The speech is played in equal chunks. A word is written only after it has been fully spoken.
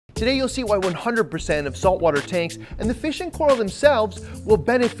Today you'll see why 100% of saltwater tanks and the fish and coral themselves will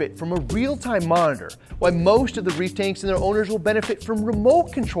benefit from a real-time monitor, why most of the reef tanks and their owners will benefit from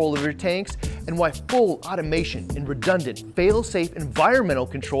remote control of their tanks, and why full automation and redundant, fail-safe environmental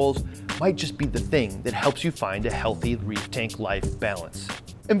controls might just be the thing that helps you find a healthy reef tank life balance.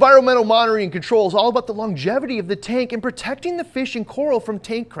 Environmental monitoring and control is all about the longevity of the tank and protecting the fish and coral from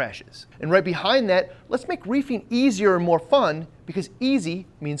tank crashes. And right behind that, let's make reefing easier and more fun, because easy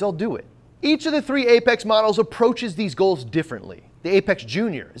means I'll do it. Each of the three Apex models approaches these goals differently. The Apex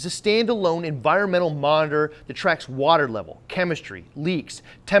Junior is a standalone environmental monitor that tracks water level, chemistry, leaks,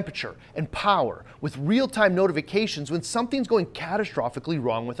 temperature, and power with real-time notifications when something's going catastrophically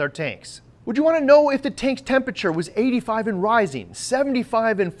wrong with our tanks. Would you want to know if the tank's temperature was 85 and rising,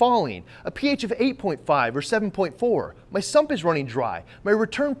 75 and falling, a pH of 8.5 or 7.4, my sump is running dry, my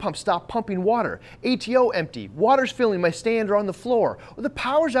return pump stopped pumping water, ATO empty, water's filling my stand or on the floor, or the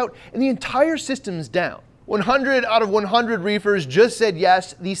power's out and the entire system's down? 100 out of 100 reefers just said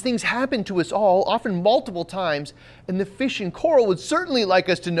yes, these things happen to us all, often multiple times, and the fish and coral would certainly like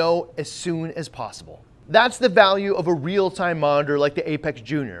us to know as soon as possible. That's the value of a real-time monitor like the Apex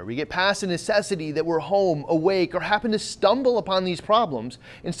Junior. We get past the necessity that we're home, awake, or happen to stumble upon these problems.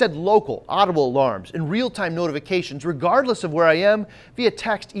 Instead, local, audible alarms and real-time notifications, regardless of where I am, via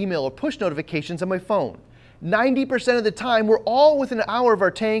text, email, or push notifications on my phone. 90% of the time, we're all within an hour of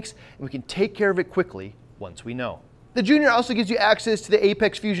our tanks, and we can take care of it quickly once we know. The Junior also gives you access to the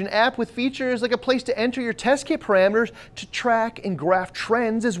Apex Fusion app with features like a place to enter your test kit parameters to track and graph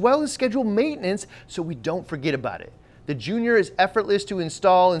trends, as well as schedule maintenance so we don't forget about it. The Junior is effortless to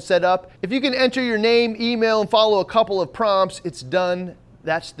install and set up. If you can enter your name, email, and follow a couple of prompts, it's done.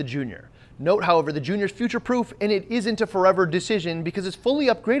 That's the Junior. Note, however, the Junior is future-proof and it isn't a forever decision because it's fully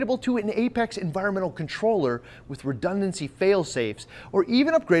upgradable to an Apex environmental controller with redundancy fail-safes, or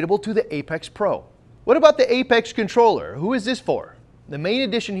even upgradable to the Apex Pro. What about the Apex controller? Who is this for? The main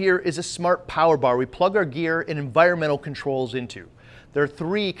addition here is a smart power bar we plug our gear and environmental controls into. There are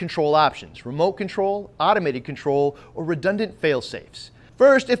three control options: remote control, automated control, or redundant fail-safes.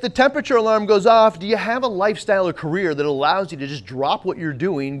 First, if the temperature alarm goes off, do you have a lifestyle or career that allows you to just drop what you're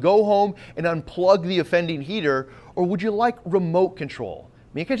doing, go home, and unplug the offending heater, or would you like remote control?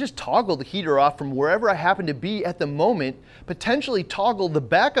 I can just toggle the heater off from wherever I happen to be at the moment, potentially toggle the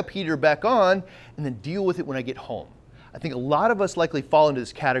backup heater back on, and then deal with it when I get home. I think a lot of us likely fall into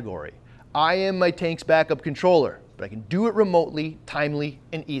this category. I am my tank's backup controller, but I can do it remotely, timely,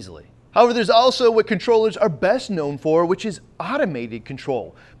 and easily. However, there's also what controllers are best known for, which is automated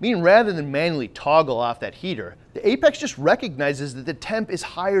control, meaning rather than manually toggle off that heater, the Apex just recognizes that the temp is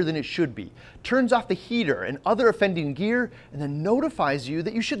higher than it should be, turns off the heater and other offending gear, and then notifies you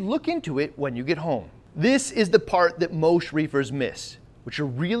that you should look into it when you get home. This is the part that most reefers miss. What you're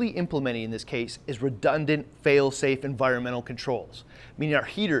really implementing in this case is redundant, fail-safe environmental controls, meaning our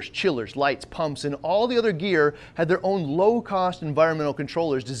heaters, chillers, lights, pumps, and all the other gear have their own low-cost environmental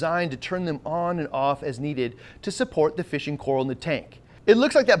controllers designed to turn them on and off as needed to support the fish and coral in the tank. It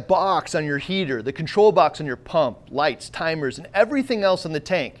looks like that box on your heater, the control box on your pump, lights, timers, and everything else in the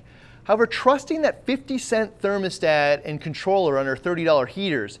tank. However, trusting that 50-cent thermostat and controller on our $30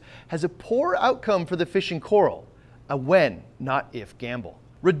 heaters has a poor outcome for the fish and coral. A when, not if gamble.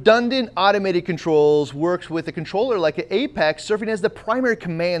 Redundant automated controls works with a controller like an Apex serving as the primary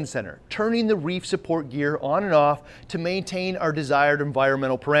command center, turning the reef support gear on and off to maintain our desired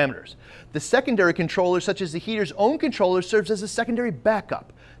environmental parameters. The secondary controller, such as the heater's own controller, serves as a secondary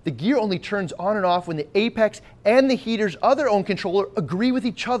backup. The gear only turns on and off when the Apex and the heater's other own controller agree with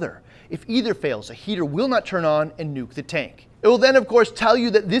each other. If either fails, a heater will not turn on and nuke the tank. It will then, of course, tell you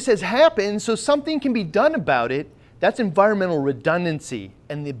that this has happened so something can be done about it. That's environmental redundancy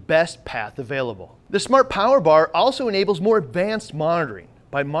and the best path available. The smart power bar also enables more advanced monitoring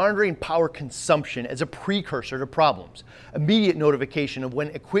by monitoring power consumption as a precursor to problems. Immediate notification of when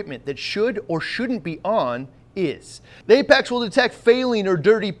equipment that should or shouldn't be on is. The Apex will detect failing or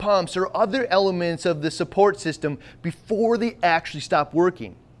dirty pumps or other elements of the support system before they actually stop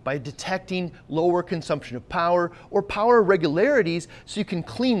working, by detecting lower consumption of power or power irregularities so you can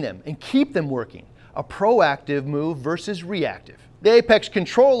clean them and keep them working. A proactive move versus reactive. The Apex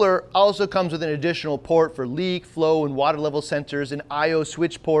controller also comes with an additional port for leak, flow, and water level sensors, an I/O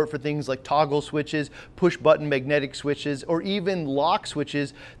switch port for things like toggle switches, push button magnetic switches, or even lock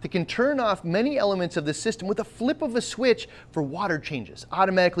switches that can turn off many elements of the system with a flip of a switch for water changes,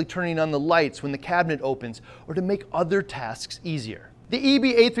 automatically turning on the lights when the cabinet opens, or to make other tasks easier. The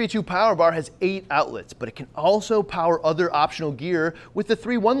EB832 power bar has 8 outlets, but it can also power other optional gear with the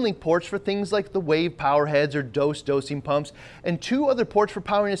 3 1-link ports for things like the wave power heads or dosing pumps, and 2 other ports for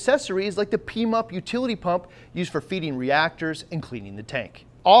powering accessories like the PMUP utility pump used for feeding reactors and cleaning the tank.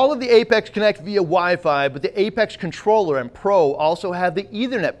 All of the Apex connect via Wi-Fi, but the Apex controller and Pro also have the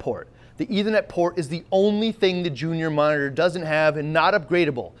Ethernet port. The Ethernet port is the only thing the Junior monitor doesn't have and not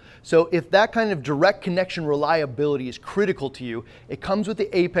upgradable. So if that kind of direct connection reliability is critical to you, it comes with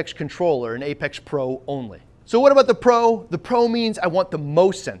the Apex controller and Apex Pro only. So what about the Pro? The Pro means I want the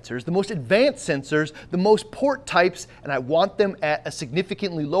most sensors, the most advanced sensors, the most port types, and I want them at a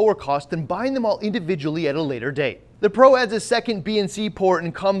significantly lower cost than buying them all individually at a later date. The Pro adds a second BNC port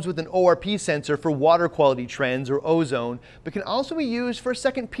and comes with an ORP sensor for water quality trends or ozone, but can also be used for a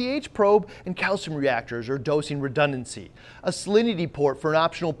second pH probe and calcium reactors or dosing redundancy, a salinity port for an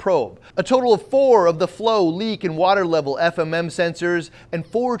optional probe, a total of 4 of the flow, leak, and water level FMM sensors, and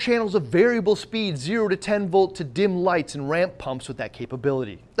 4 channels of variable speed 0 to 10 volt to dim lights and ramp pumps with that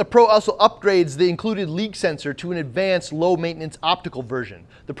capability. The Pro also upgrades the included leak sensor to an advanced low maintenance optical version.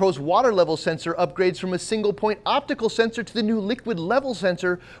 The Pro's water level sensor upgrades from a single point optical sensor to the new liquid level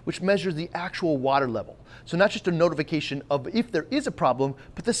sensor, which measures the actual water level. So not just a notification of if there is a problem,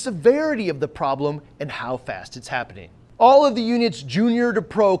 but the severity of the problem and how fast it's happening. All of the units Junior to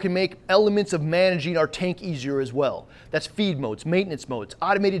Pro can make elements of managing our tank easier as well. That's feed modes, maintenance modes,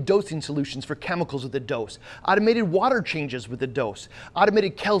 automated dosing solutions for chemicals with a dose, automated water changes with a dose,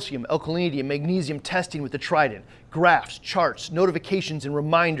 automated calcium, alkalinity, and magnesium testing with the Trident, graphs, charts, notifications, and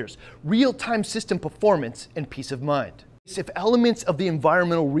reminders, real-time system performance, and peace of mind. If elements of the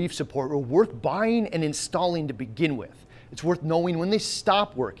environmental reef support are worth buying and installing to begin with, it's worth knowing when they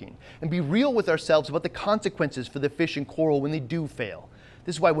stop working and be real with ourselves about the consequences for the fish and coral when they do fail.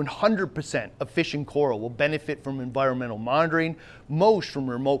 This is why 100% of fish and coral will benefit from environmental monitoring, most from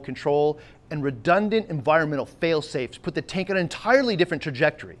remote control, and redundant environmental fail-safes put the tank on an entirely different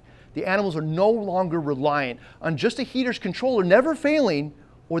trajectory. The animals are no longer reliant on just a heater's controller never failing,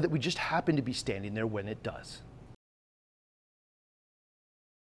 or that we just happen to be standing there when it does.